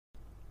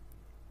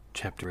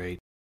Chapter 8.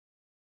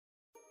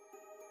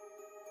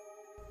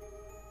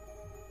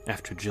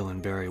 After Jill and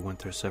Barry went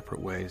their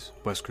separate ways,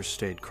 Wesker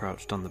stayed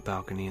crouched on the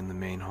balcony in the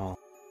main hall,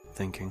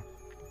 thinking.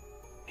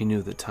 He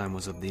knew that time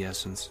was of the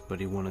essence, but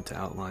he wanted to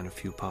outline a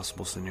few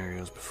possible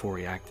scenarios before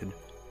he acted.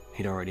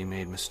 He'd already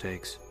made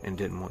mistakes, and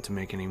didn't want to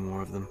make any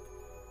more of them.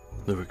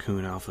 The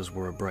Raccoon Alphas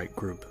were a bright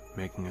group,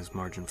 making his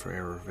margin for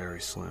error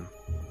very slim.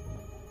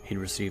 He'd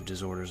received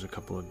his orders a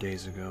couple of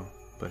days ago,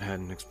 but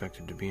hadn't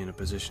expected to be in a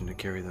position to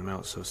carry them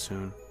out so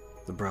soon.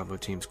 The Bravo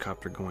team's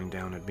copter going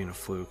down had been a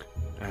fluke,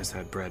 as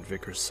had Brad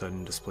Vickers'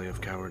 sudden display of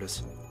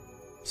cowardice.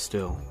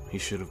 Still, he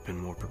should have been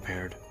more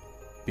prepared.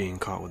 Being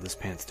caught with his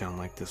pants down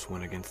like this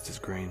went against his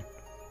grain.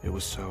 It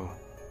was so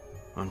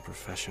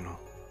unprofessional.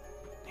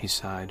 He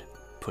sighed,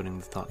 putting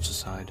the thoughts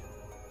aside.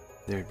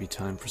 There'd be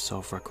time for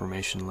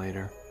self-reclamation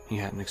later. He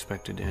hadn't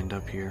expected to end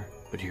up here,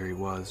 but here he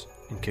was,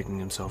 and kicking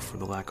himself for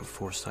the lack of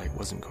foresight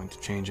wasn't going to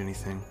change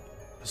anything.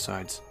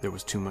 Besides, there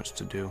was too much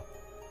to do.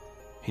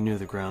 He knew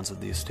the grounds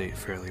of the estate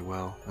fairly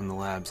well, and the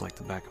labs like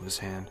the back of his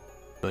hand,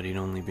 but he'd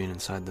only been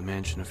inside the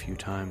mansion a few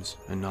times,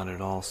 and not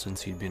at all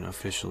since he'd been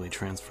officially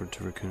transferred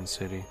to Raccoon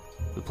City.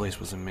 The place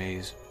was a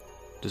maze,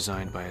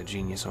 designed by a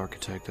genius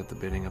architect at the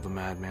bidding of a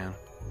madman.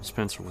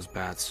 Spencer was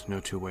Bats, no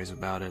two ways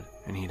about it,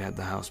 and he'd had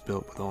the house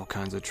built with all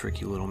kinds of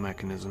tricky little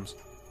mechanisms.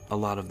 A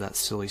lot of that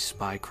silly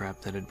spy crap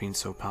that had been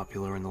so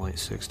popular in the late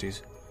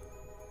 60s.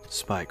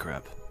 Spy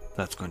crap.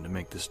 That's going to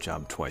make this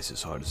job twice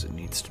as hard as it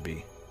needs to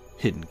be.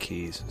 Hidden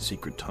keys,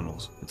 secret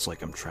tunnels. It's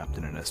like I'm trapped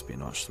in an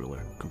espionage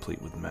thriller,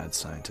 complete with mad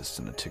scientists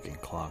and a ticking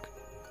clock.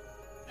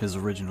 His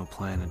original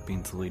plan had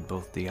been to lead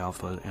both the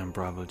Alpha and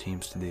Bravo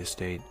teams to the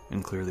estate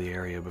and clear the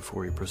area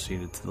before he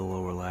proceeded to the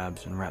lower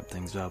labs and wrap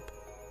things up.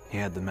 He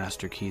had the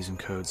master keys and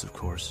codes, of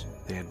course.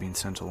 They had been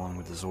sent along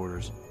with his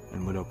orders,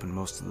 and would open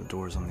most of the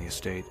doors on the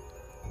estate.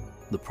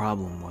 The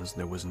problem was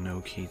there was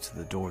no key to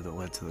the door that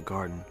led to the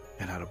garden.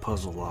 It had a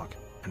puzzle lock,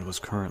 and was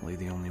currently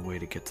the only way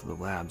to get to the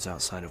labs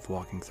outside of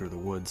walking through the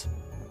woods.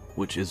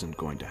 Which isn't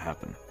going to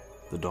happen.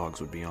 The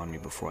dogs would be on me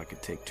before I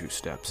could take 2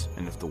 steps,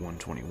 and if the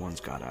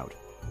 121s got out.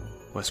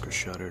 Wesker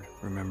shuddered,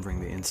 remembering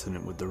the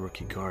incident with the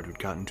rookie guard who'd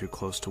gotten too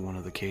close to one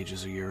of the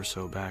cages a year or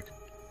so back.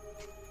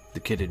 The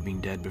kid had been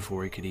dead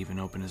before he could even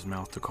open his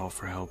mouth to call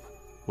for help.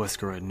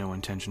 Wesker had no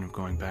intention of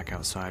going back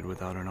outside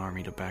without an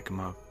army to back him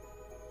up.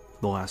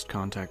 The last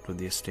contact with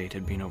the estate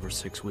had been over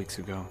 6 weeks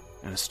ago,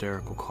 an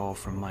hysterical call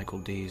from Michael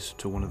Dees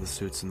to one of the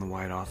suits in the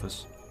White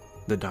Office.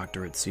 The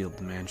doctor had sealed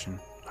the mansion,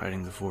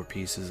 hiding the 4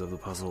 pieces of the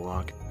puzzle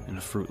lock in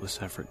a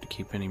fruitless effort to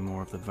keep any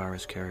more of the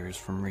virus carriers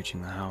from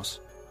reaching the house.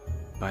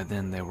 By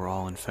then they were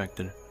all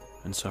infected,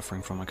 and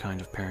suffering from a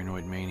kind of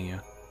paranoid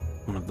mania,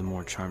 one of the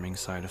more charming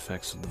side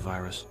effects of the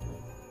virus.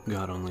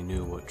 God only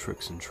knew what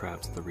tricks and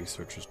traps the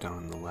researchers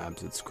down in the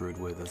labs had screwed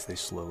with as they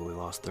slowly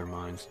lost their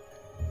minds.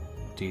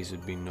 Dees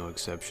had been no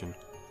exception,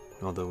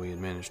 although he had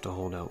managed to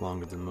hold out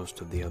longer than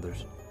most of the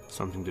others.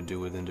 Something to do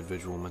with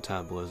individual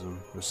metabolism,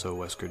 or so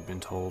Wesker had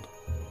been told.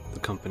 The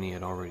company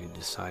had already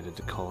decided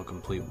to call a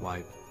complete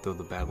wipe, though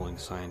the babbling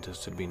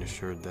scientist had been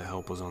assured that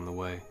help was on the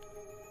way.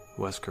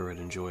 Wesker had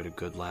enjoyed a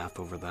good laugh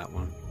over that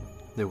one.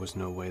 There was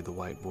no way the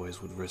White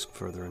Boys would risk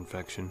further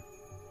infection.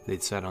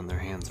 They'd sat on their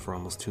hands for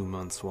almost 2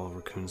 months while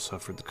Raccoon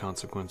suffered the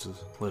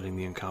consequences, letting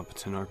the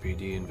incompetent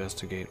RPD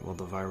investigate while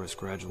the virus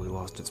gradually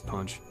lost its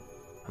punch,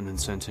 and then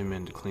sent him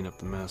in to clean up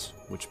the mess,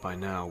 which by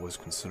now was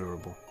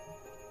considerable.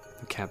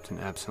 The captain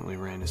absently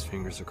ran his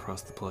fingers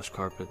across the plush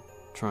carpet,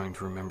 trying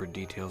to remember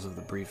details of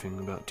the briefing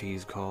about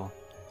T's call.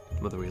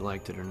 Whether he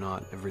liked it or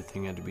not,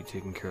 everything had to be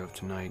taken care of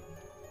tonight.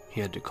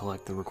 He had to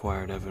collect the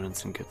required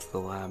evidence and get to the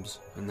labs,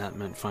 and that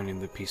meant finding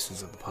the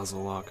pieces of the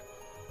puzzle lock.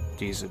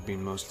 Dees had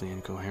been mostly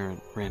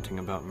incoherent, ranting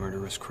about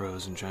murderous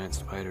crows and giant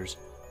spiders,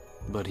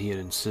 but he had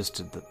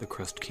insisted that the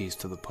crest keys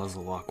to the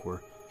puzzle lock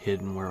were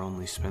hidden where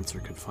only Spencer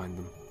could find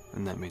them,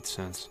 and that made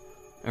sense.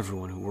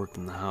 Everyone who worked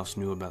in the house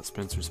knew about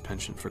Spencer's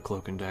penchant for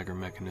cloak and dagger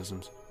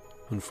mechanisms.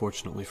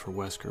 Unfortunately for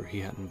Wesker, he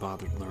hadn't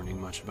bothered learning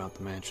much about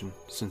the mansion,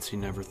 since he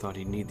never thought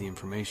he'd need the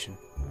information.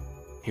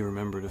 He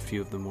remembered a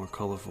few of the more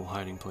colorful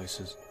hiding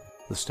places.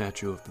 The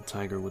statue of the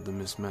tiger with the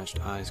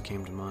mismatched eyes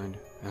came to mind,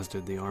 as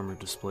did the armored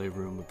display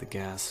room with the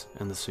gas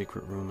and the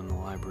secret room in the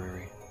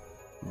library.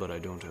 But I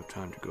don't have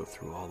time to go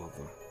through all of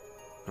them.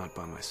 Not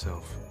by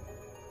myself.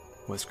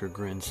 Wesker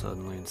grinned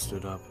suddenly and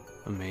stood up,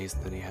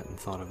 amazed that he hadn't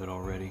thought of it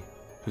already.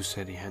 Who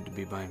said he had to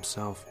be by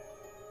himself?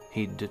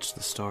 He'd ditched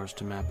the stars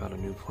to map out a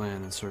new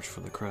plan and search for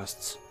the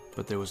crests,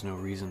 but there was no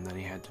reason that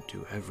he had to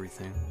do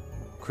everything.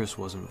 Chris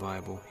wasn't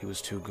viable, he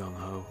was too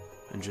gung-ho,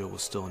 and Jill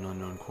was still an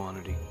unknown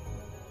quantity.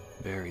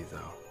 Barry,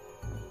 though.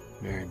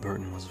 Barry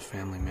Burton was a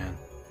family man,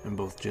 and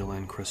both Jill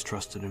and Chris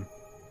trusted him.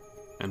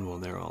 And while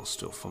they're all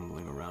still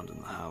fumbling around in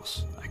the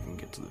house, I can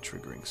get to the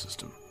triggering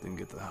system, then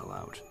get the hell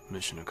out.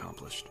 Mission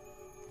accomplished.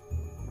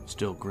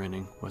 Still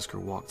grinning,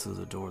 Wesker walked to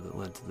the door that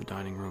led to the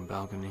dining room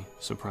balcony,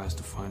 surprised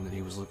to find that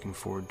he was looking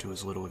forward to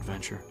his little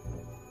adventure.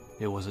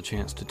 It was a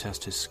chance to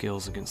test his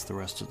skills against the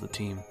rest of the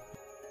team,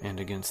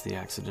 and against the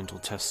accidental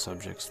test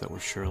subjects that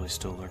were surely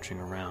still lurching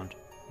around,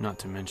 not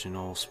to mention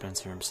old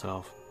Spencer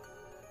himself.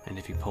 and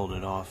if he pulled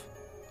it off,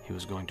 he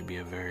was going to be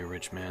a very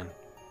rich man.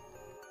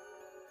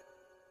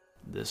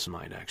 This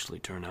might actually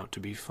turn out to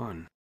be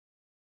fun.